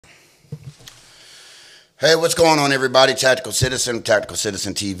Hey, what's going on, everybody? Tactical Citizen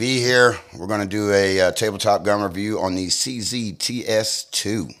TV here. We're going to do a tabletop gun review on the CZ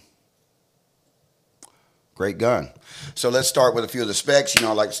TS2. Great gun. So let's start with a few of the specs. You know,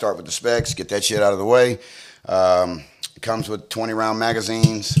 I like to start with the specs, get that shit out of the way. It comes with 20-round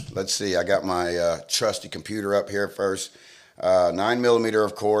magazines. Let's see, I got my trusty computer up here first. 9mm,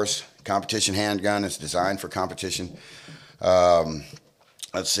 of course, competition handgun. It's designed for competition.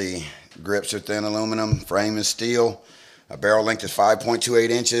 Let's see, grips are thin aluminum, frame is steel, barrel length is 5.28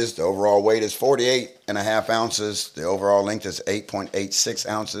 inches, the overall weight is 48.5 ounces, the overall length is 8.86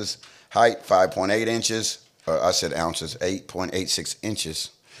 ounces, height 5.8 inches, I said ounces, 8.86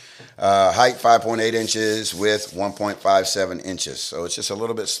 inches, height 5.8 inches, width 1.57 inches, so it's just a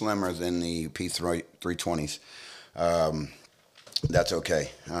little bit slimmer than the P320s. That's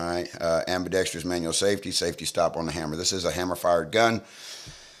okay. All right. Ambidextrous manual safety stop on the hammer. This is a hammer fired gun.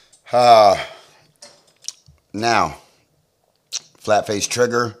 Now, flat face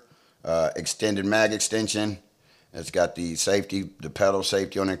trigger, extended mag extension. It's got the safety, the pedal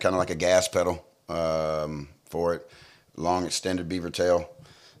safety on it, kind of like a gas pedal for it. Long extended beaver tail.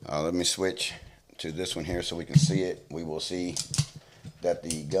 Let me switch to this one here so we can see it. We will see that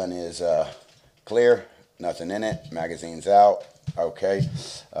the gun is clear, nothing in it, magazine's out. Okay,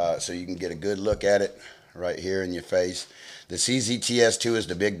 so you can get a good look at it right here in your face. The CZ TS2 is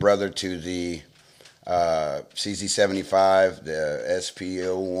the big brother to the CZ75, the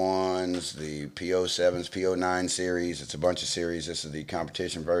SPO1s, the PO7s, PO9 series. It's a bunch of series. This is the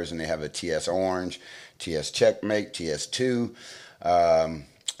competition version. They have a TS Orange, TS Checkmate, TS2.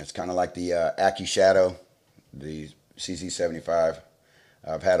 It's kind of like the Aki Shadow, the CZ75.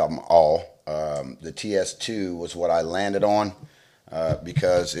 I've had them all. The TS2 was what I landed on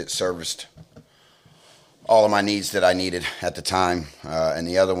because it serviced all of my needs that I needed at the time, and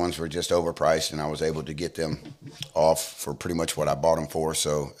the other ones were just overpriced, and I was able to get them off for pretty much what I bought them for,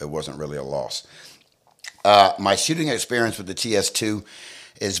 so it wasn't really a loss. My shooting experience with the TS2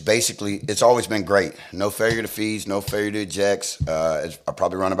 is basically, it's always been great. No failure to feeds, no failure to ejects. I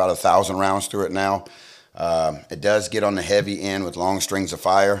probably run about 1,000 rounds through it now. It does get on the heavy end with long strings of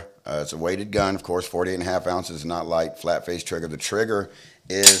fire. It's a weighted gun, of course, 48.5 ounces, not light, flat face trigger. The trigger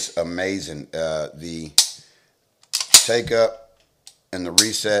is amazing. The take up and the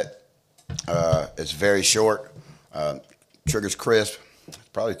reset is very short. Trigger's crisp,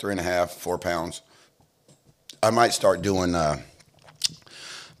 probably 3.5, 4 pounds. I might start doing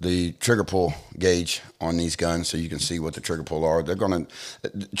the trigger pull gauge on these guns so you can see what the trigger pull are.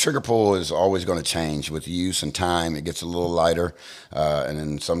 The trigger pull is always going to change with use and time. It gets a little lighter, and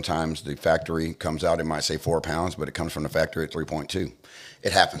then sometimes the factory comes out, it might say 4 pounds, but it comes from the factory at 3.2.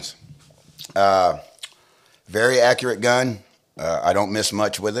 It happens. Very accurate gun. I don't miss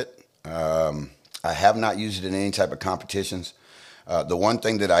much with it. I have not used it in any type of competitions. The one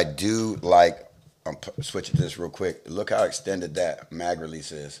thing that I do like, I'm switching to this real quick. Look how extended that mag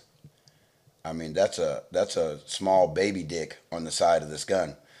release is. I mean, that's a small baby dick on the side of this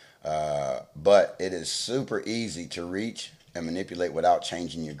gun. But it is super easy to reach and manipulate without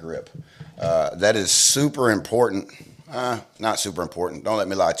changing your grip. That is super important. Not super important. Don't let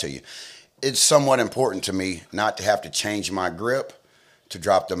me lie to you. It's somewhat important to me not to have to change my grip to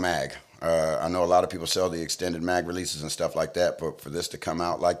drop the mag. I know a lot of people sell the extended mag releases and stuff like that, but for this to come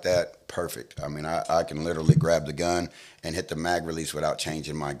out like that, perfect. I mean, I can literally grab the gun and hit the mag release without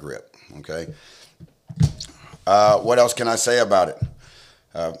changing my grip, okay? What else can I say about it?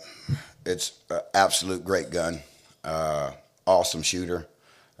 It's an absolute great gun, awesome shooter.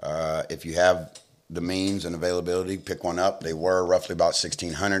 If you have the means and availability, pick one up. They were roughly about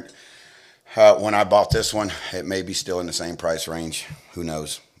 $1,600. When I bought this one, it may be still in the same price range. Who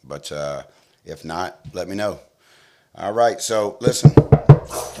knows? But if not, let me know. All right, so listen,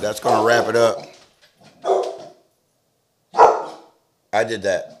 that's going to wrap it up. I did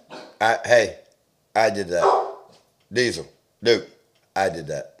that. Hey, I did that. Diesel, Duke, I did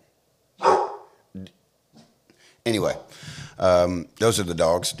that. Anyway, those are the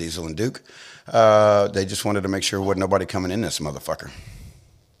dogs, Diesel and Duke. They just wanted to make sure there wasn't nobody coming in this motherfucker.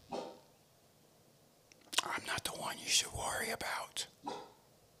 I'm not the one you should worry about.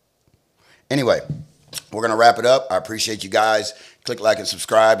 Anyway, we're going to wrap it up. I appreciate you guys. Click like and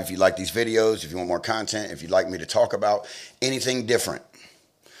subscribe if you like these videos, if you want more content, if you'd like me to talk about anything different.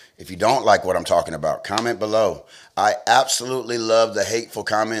 If you don't like what I'm talking about, comment below. I absolutely love the hateful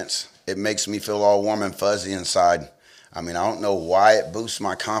comments. It makes me feel all warm and fuzzy inside. I mean, I don't know why it boosts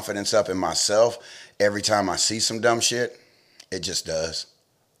my confidence up in myself every time I see some dumb shit. It just does.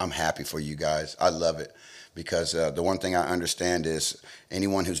 I'm happy for you guys. I love it. because the one thing I understand is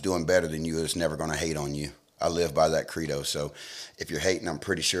anyone who's doing better than you is never going to hate on you. I live by that credo. So if you're hating, I'm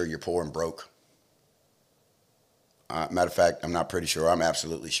pretty sure you're poor and broke. Matter of fact, I'm not pretty sure. I'm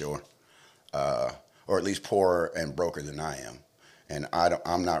absolutely sure. Or at least poorer and broker than I am. And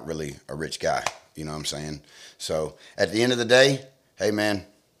I'm not really a rich guy. You know what I'm saying? So at the end of the day, hey, man,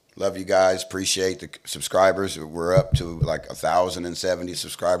 love you guys. Appreciate the subscribers. We're up to like 1,070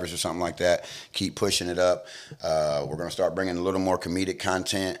 subscribers or something like that. Keep pushing it up. We're going to start bringing a little more comedic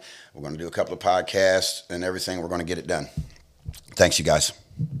content. We're going to do a couple of podcasts and everything. We're going to get it done. Thanks, you guys.